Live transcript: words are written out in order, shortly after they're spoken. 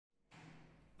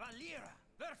Lira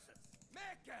versus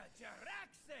Mecha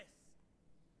Jaraxxus.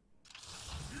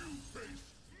 You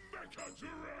face Mecha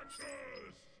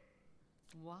Jaraxxus.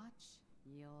 Watch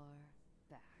your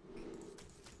back.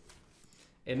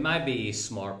 It might be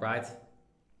smart, right?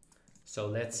 So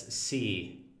let's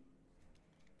see.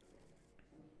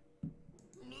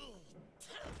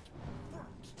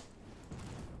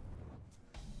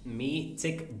 Me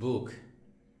tick book.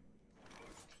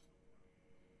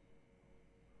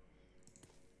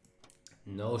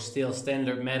 No still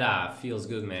standard meta. Feels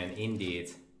good, man.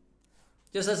 Indeed.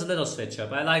 Just as a little switch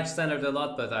up. I like standard a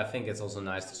lot, but I think it's also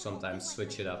nice to sometimes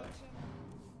switch it up.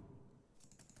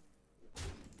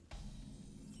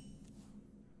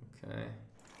 Okay.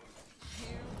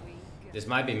 This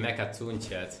might be Mecha Toon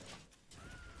chat.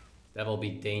 That will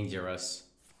be dangerous.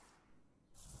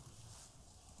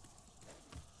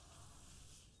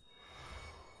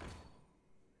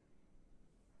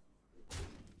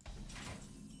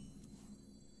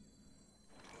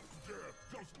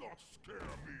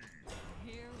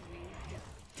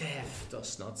 Death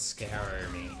does not scare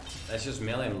me. Let's just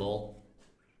mill him, lol.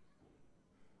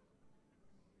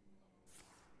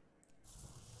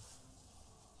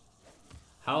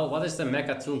 What is the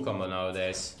Mecha Toon combo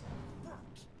nowadays?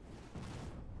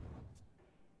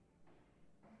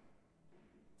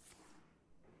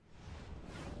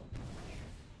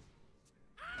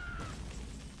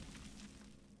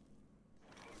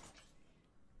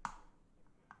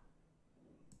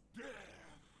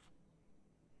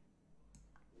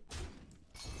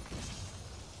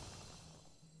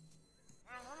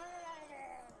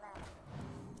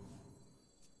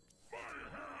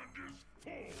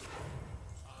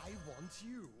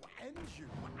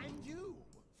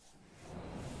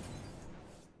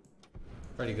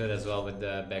 Pretty good as well with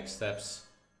the backsteps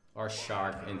or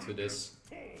shark into this.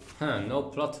 Huh, no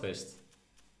plot twist.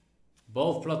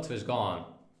 Both plot twists gone.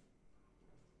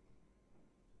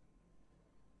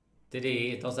 Did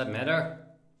he, does that matter?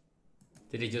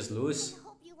 Did he just lose? I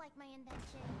hope you like my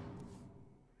invention.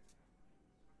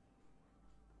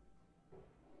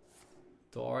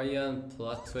 Dorian,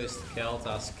 plot twist,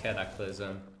 Keltas,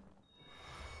 Cataclysm.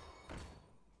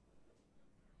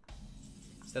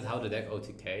 Is that how the deck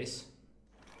OTKs?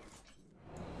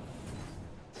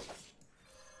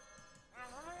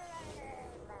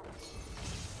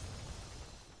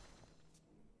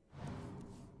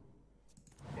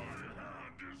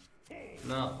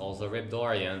 No, also rip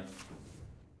Dorian.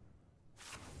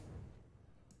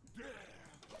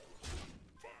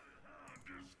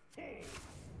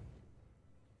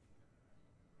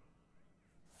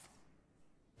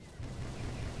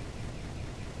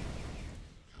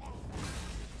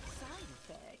 Side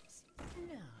effects?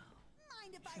 No.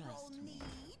 Mind if I roll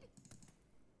need?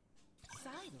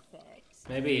 Side effects?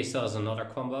 Maybe he still has another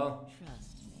combo.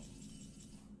 Trust me.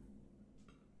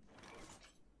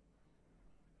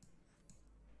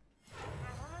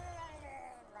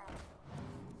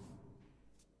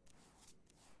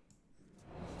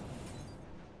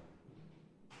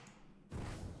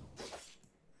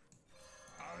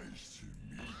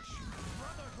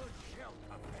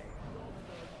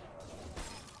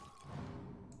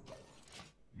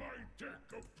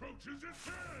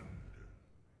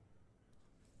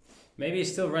 Maybe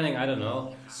he's still running, I don't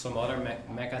know, some other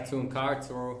Mecha Toon card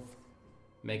to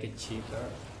make it cheaper.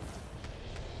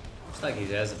 Looks like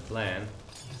he has a plan.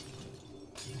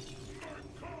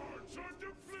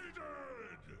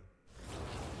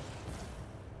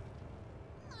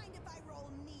 Mind if I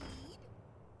roll need?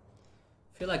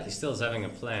 I feel like he still is having a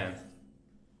plan.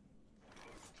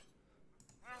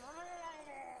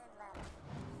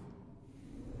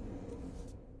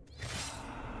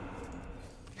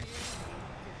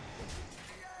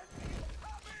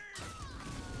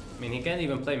 I mean, he can't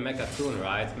even play Mecha Toon,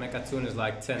 right? Mecha Toon is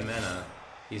like 10 mana.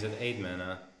 He's at 8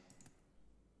 mana.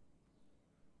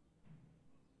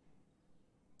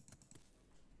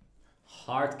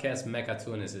 Hardcast Mecha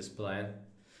Toon is his plan.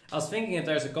 I was thinking if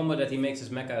there's a combo that he makes his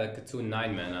Mecha Toon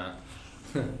 9 mana.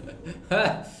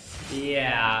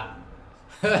 Yeah.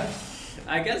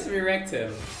 I guess we wrecked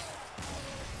him.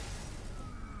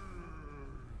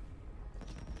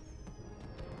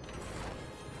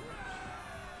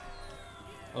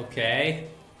 Okay.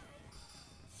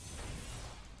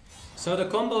 So the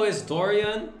combo is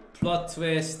Dorian, plot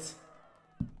twist,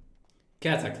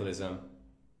 Cataclysm.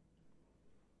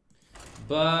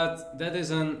 But that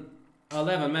is an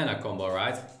 11 mana combo,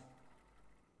 right?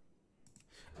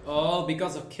 Oh,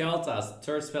 because of Keltas,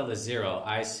 third spell is 0,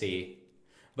 I see.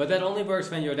 But that only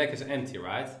works when your deck is empty,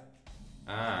 right?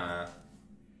 Ah.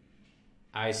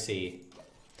 I see.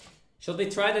 Should we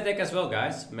try the deck as well,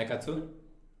 guys? Mecha Toon?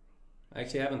 I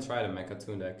actually haven't tried a Mecha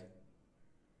Toon deck.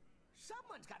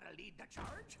 Someone's gotta lead the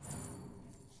charge.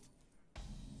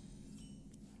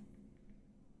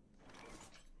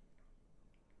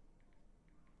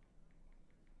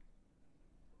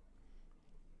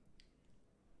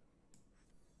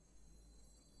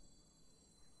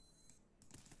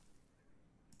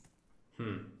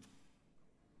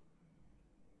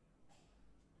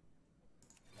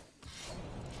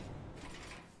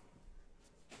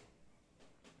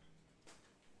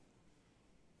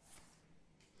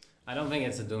 I don't think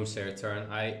it's a Doomsayer turn.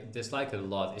 I dislike it a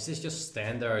lot. Is this just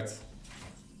standard?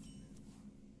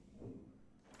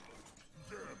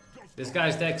 This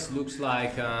guy's deck looks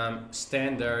like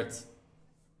standard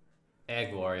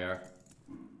Egg Warrior.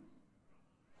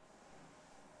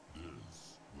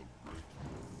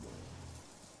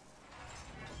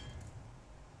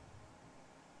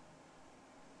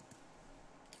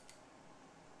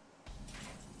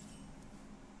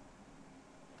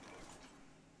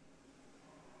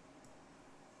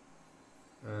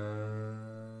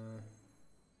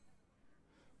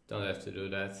 Don't have to do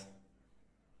that.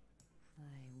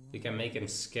 You can make him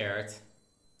scared.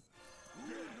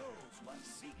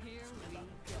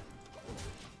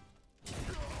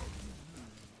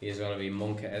 He's gonna be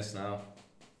Monk S now.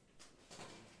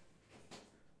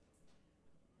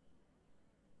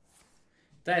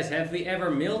 Thijs, have we ever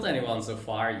milled anyone so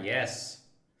far? Yes.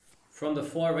 From the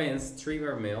 4 wins, 3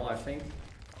 were mill, I think.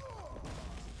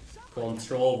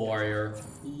 Control Warrior.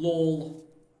 LOL.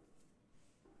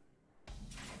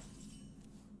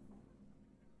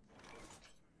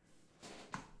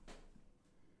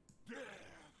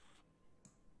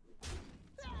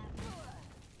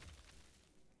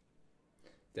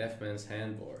 Deathman's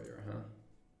Hand Warrior, huh?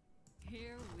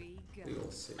 Here we go. We will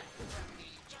see.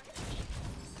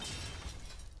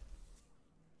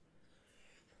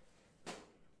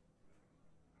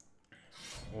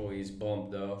 Oh, he's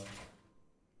bumped though.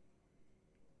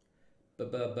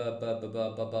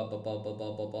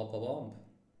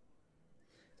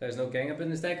 There's no gang up in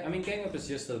this deck. I mean, gang up is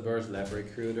just a verse lab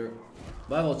recruiter.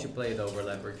 Why won't you play it over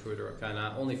lab recruiter?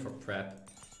 Kinda only for prep.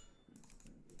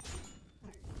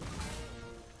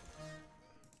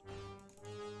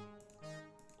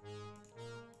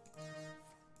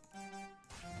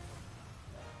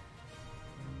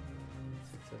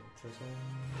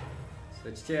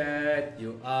 Switch chat,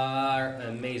 you are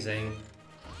amazing.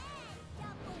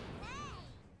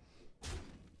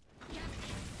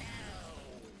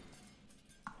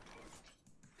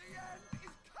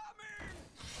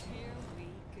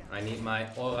 I need my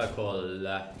Oracle.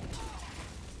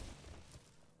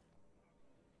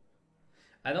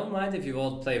 I don't mind if you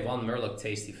all play one Murloc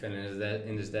Tasty Fin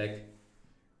in this deck.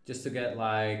 Just to get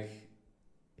like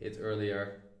it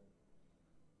earlier.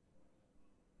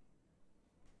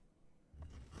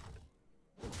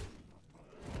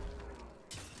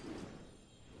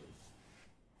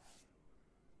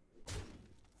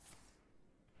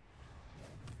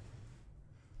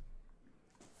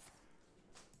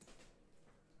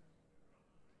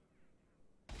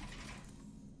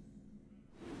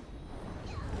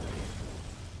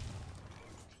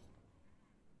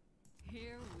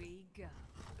 Here we go.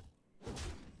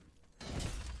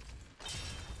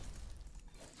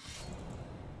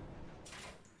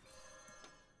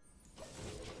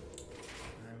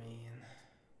 I mean,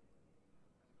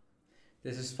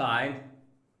 this is fine.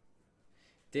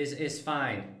 This is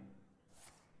fine.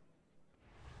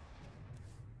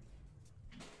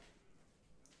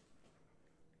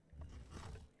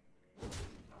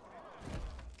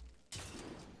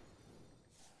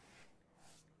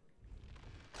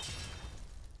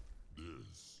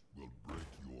 This will break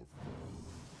your fall.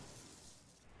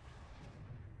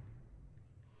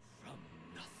 From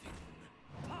nothing,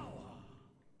 power.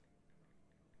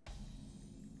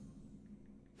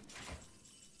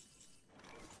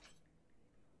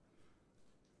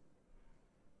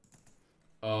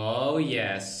 Oh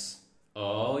yes.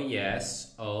 Oh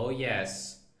yes. Oh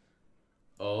yes.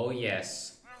 Oh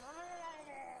yes.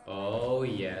 Oh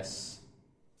yes.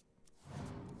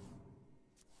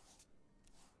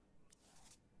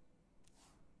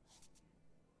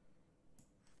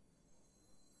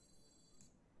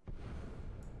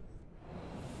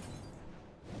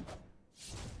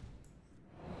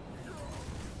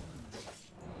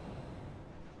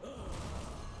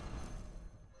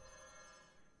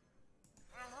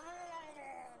 My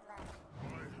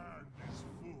hand is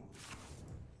full.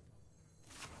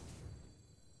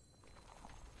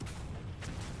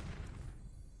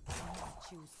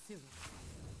 Choose soon.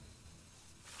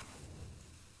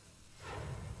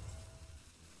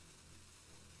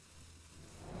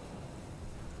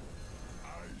 I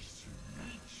shall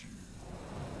meet you.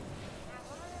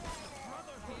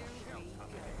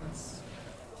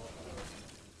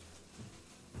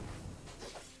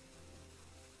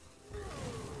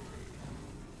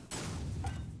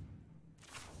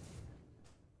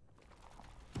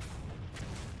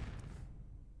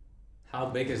 How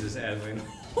big is this Edwin?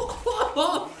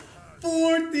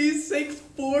 46,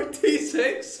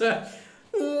 46.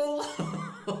 Whoa,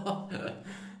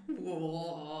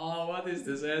 what is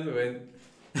this Edwin?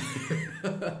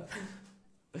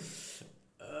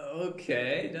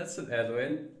 Okay, that's an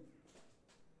Edwin.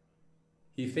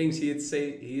 He thinks he is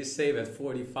safe at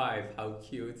 45. How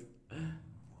cute.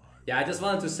 Yeah, I just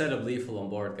wanted to set up lethal on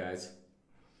board, guys.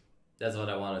 That's what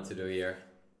I wanted to do here.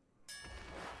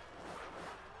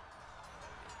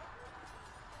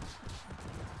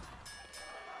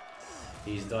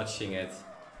 He's dodging it.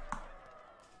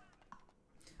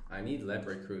 I need Lab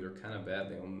Recruiter kind of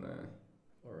badly on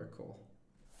Oracle.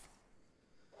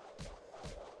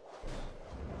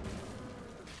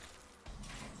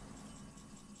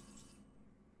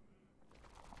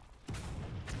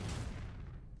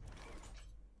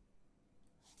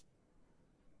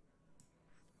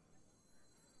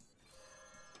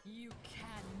 You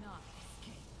cannot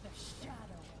escape the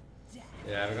shadow of death.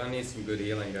 Yeah, we're gonna need some good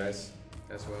healing, guys,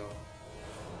 as well.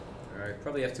 Alright,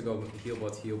 probably have to go heal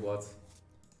bot.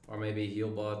 Or maybe heal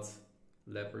bot,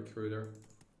 Lab Recruiter.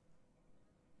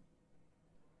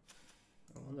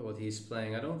 I wonder what he's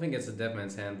playing. I don't think it's a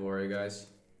Deadman's Hand Warrior, guys.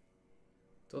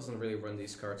 Doesn't really run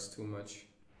these cards too much.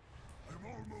 I'm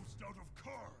almost out of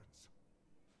cards.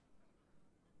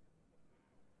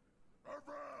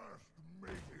 Avast,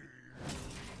 matey.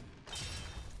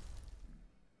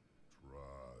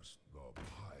 Trust the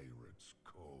pirate's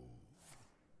code.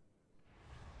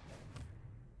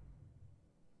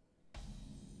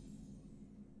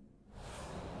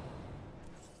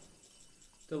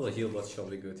 Double heal bot shall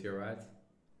be good here, right?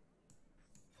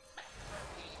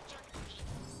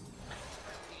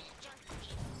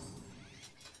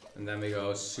 And then we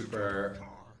go super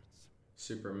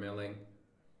milling.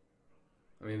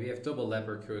 I mean, we have double Lab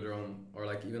Recruiter on, or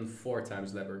like even 4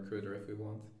 times Lab Recruiter if we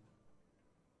want.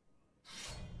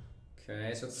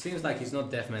 Okay, so it seems like he's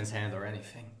not Deathman's Hand or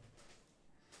anything.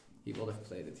 He would have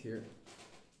played it here.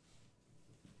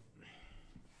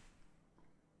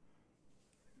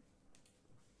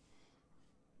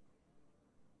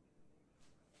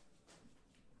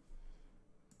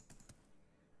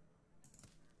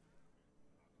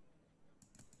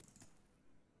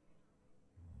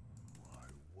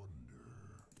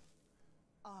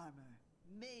 Armor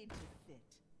made to fit.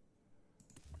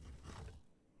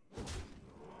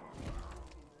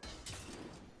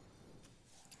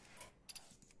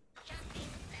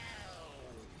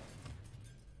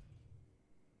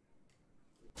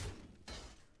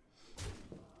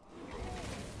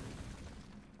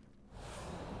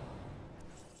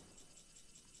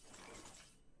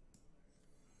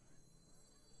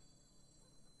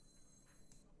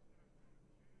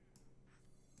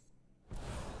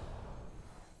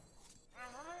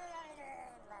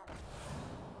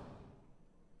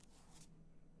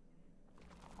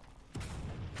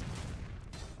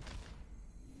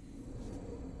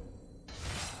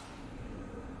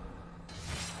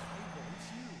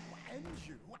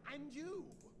 And you.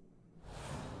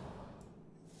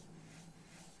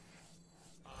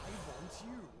 I want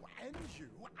you, and you,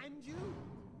 and you.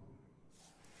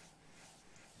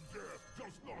 Death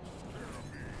does not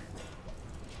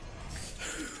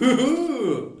scare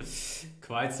me.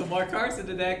 Quite some more cards in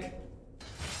the deck.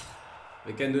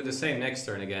 We can do the same next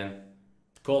turn again.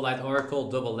 Cold Light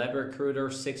Oracle, double Lab Recruiter,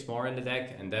 6 more in the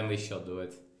deck, and then we shall do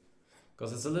it.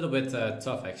 Because it's a little bit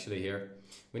tough actually here.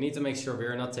 We need to make sure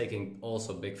we're not taking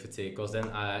also big fatigue, because then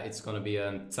it's going to be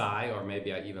a tie, or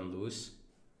maybe I even lose.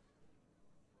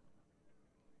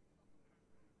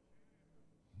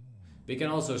 We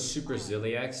can also Super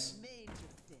Zilliax.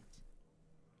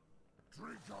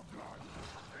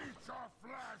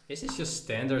 Is this just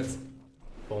standard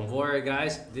Bomb Warrior,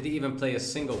 guys? Did he even play a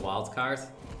single wild card?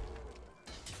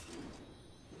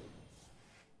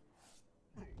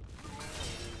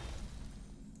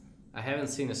 I haven't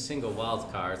seen a single wild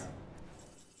card.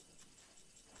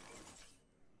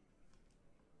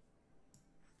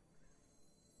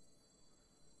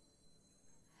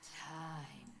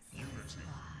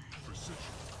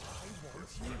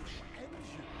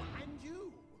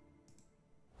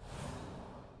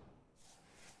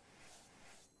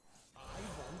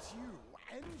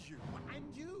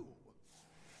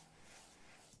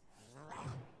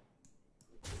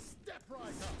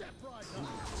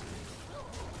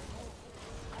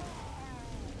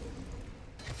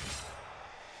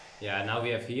 Yeah, now we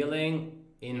have healing,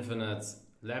 infinite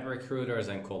Lab Recruiters,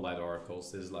 and Cold Light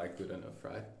Oracles. This is like good enough,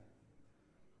 right?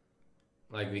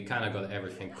 Like we kind of got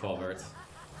everything covered.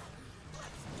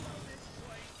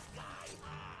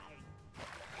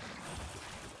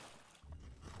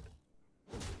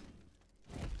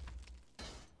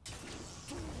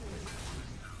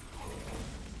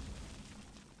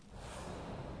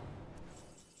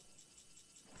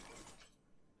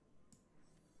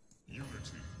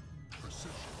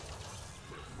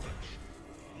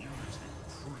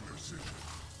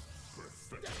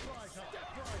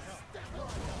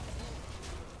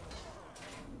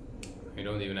 You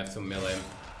don't even have to mill him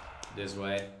this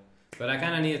way. But I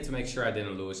kind of needed to make sure I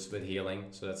didn't lose with healing.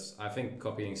 So that's, I think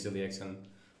copying Ziliaxon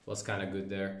was kind of good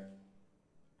there.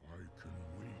 I can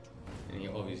wait. And he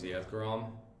obviously had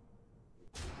Grom.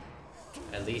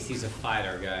 At least he's a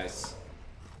fighter, guys.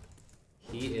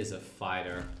 He is a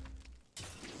fighter.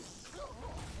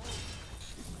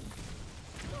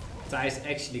 Thijs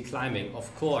actually climbing,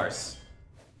 of course.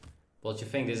 But you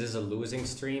think this is a losing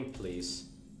stream? Please.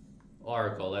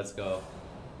 Oracle, let's go.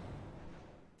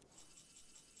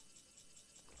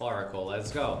 Oracle, let's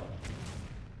go.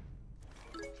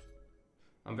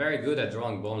 I'm very good at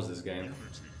drawing bombs this game.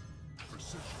 Unity,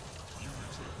 precision,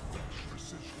 unity,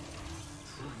 precision,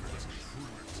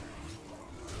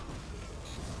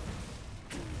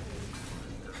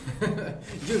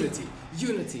 unity.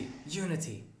 Unity, unity,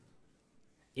 unity.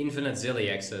 Infinite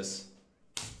Ziliaxes.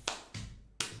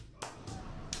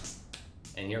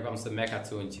 And here comes the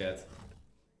Mechatoon, chat.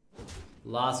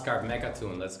 Last card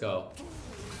Mechatoon, let's go.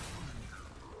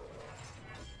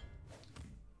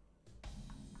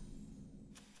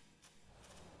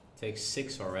 Takes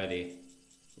 6 already.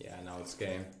 Yeah, now it's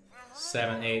game.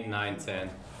 7, 8, 9,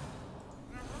 10.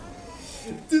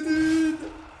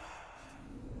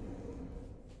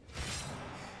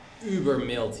 Uber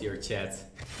milled here, chat.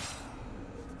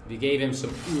 We gave him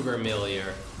some Uber mill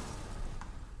here.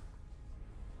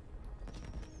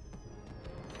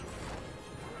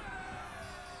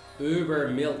 Uber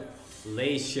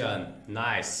millation.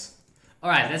 Nice.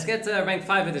 Alright, let's get rank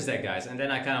 5 with this deck, guys. And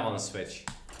then I kind of want to switch.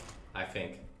 I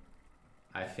think.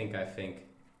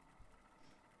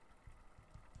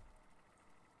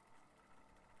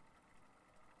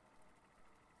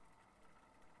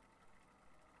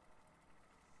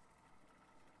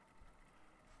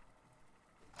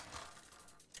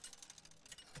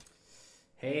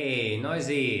 Hey,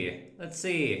 Noisy. Let's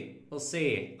see. We'll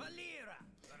see.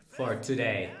 For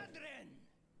today.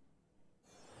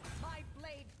 My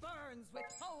blade burns with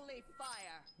holy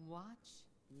fire. Watch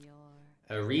your...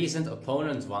 A recent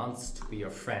opponent wants to be your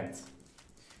friend.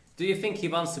 Do you think he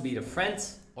wants to be the friend,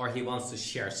 or he wants to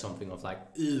share something of like,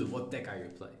 ew, what deck are you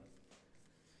playing?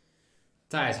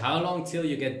 Thijs, how long till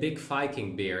you get big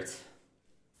Viking beard?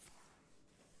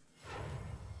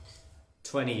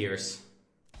 20 years.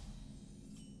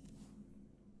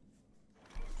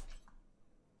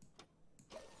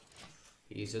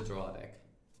 He's a draw deck.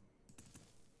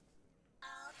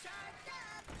 All charged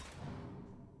up.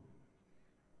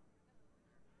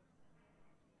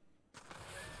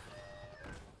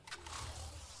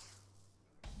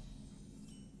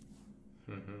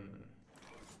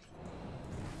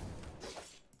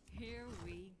 Here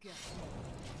we go.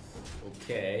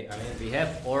 Okay, I mean, we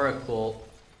have Oracle,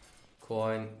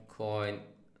 Coin,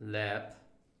 Lab.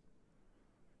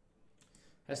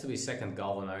 Has to be second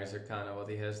Galvanizer, kind of what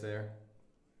he has there.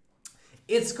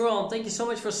 It's Grom, thank you so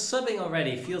much for subbing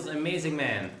already. Feels amazing,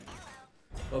 man.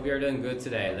 Hope you're doing good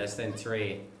today. Less than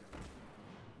 3.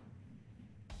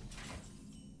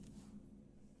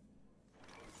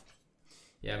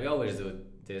 Yeah, we always do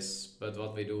this, but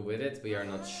what we do with it, we are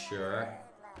not sure.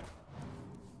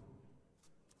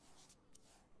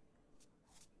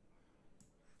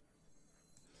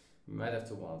 We might have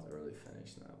to want early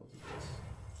finish now. We'll do this.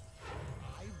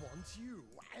 I want you,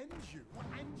 and you,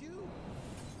 and you.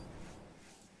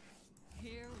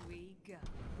 Here we go.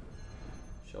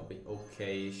 Shall be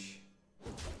okay-ish.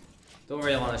 Don't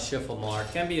really want to shuffle more.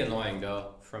 Can be annoying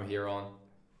though, from here on.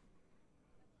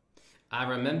 I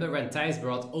remember when Thijs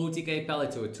brought OTK Pally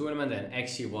to a tournament and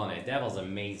actually won it. That was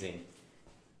amazing.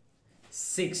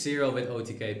 6-0 with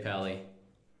OTK Pally.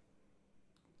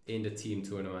 In the team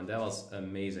tournament. That was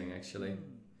amazing actually.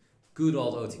 Good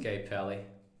old OTK Pally.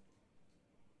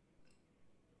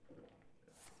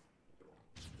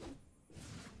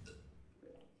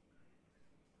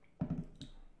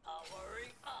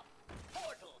 Powering up.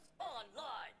 Portals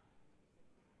online.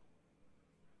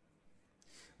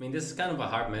 I mean, this is kind of a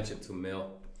hard matchup to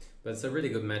mill, but it's a really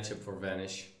good matchup for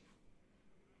Vanish.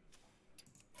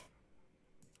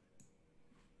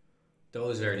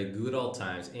 Those are the good old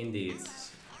times, indeed.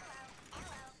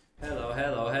 Hello,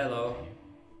 hello, hello.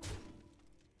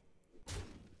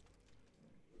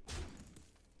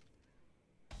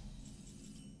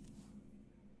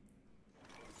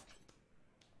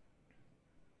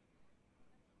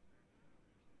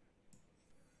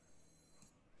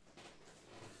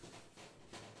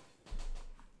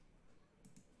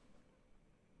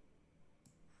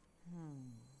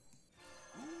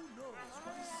 Who knows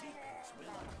what secrets will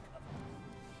uncover?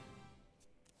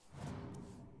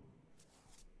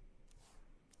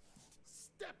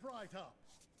 Step right up.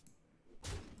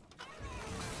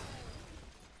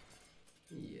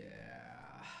 Yeah.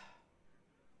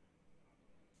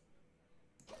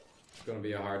 gonna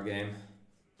be a hard game.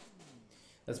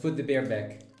 Let's put the beer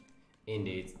back.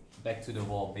 Indeed. Back to the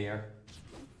wall, beer.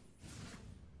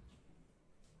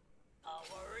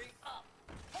 Powering up.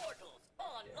 Portals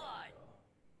online.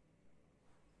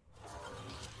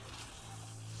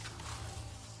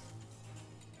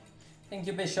 Thank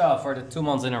you, Bishop, for the 2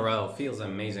 months in a row. Feels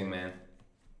amazing, man.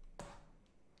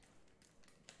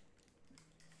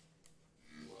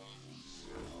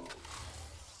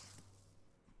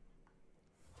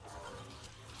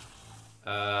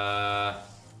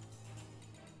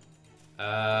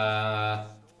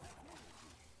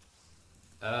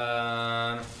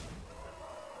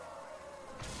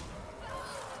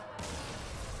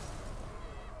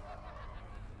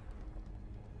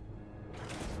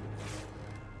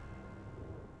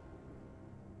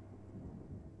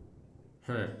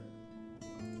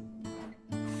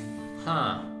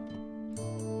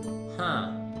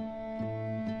 Huh.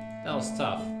 That was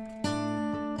tough.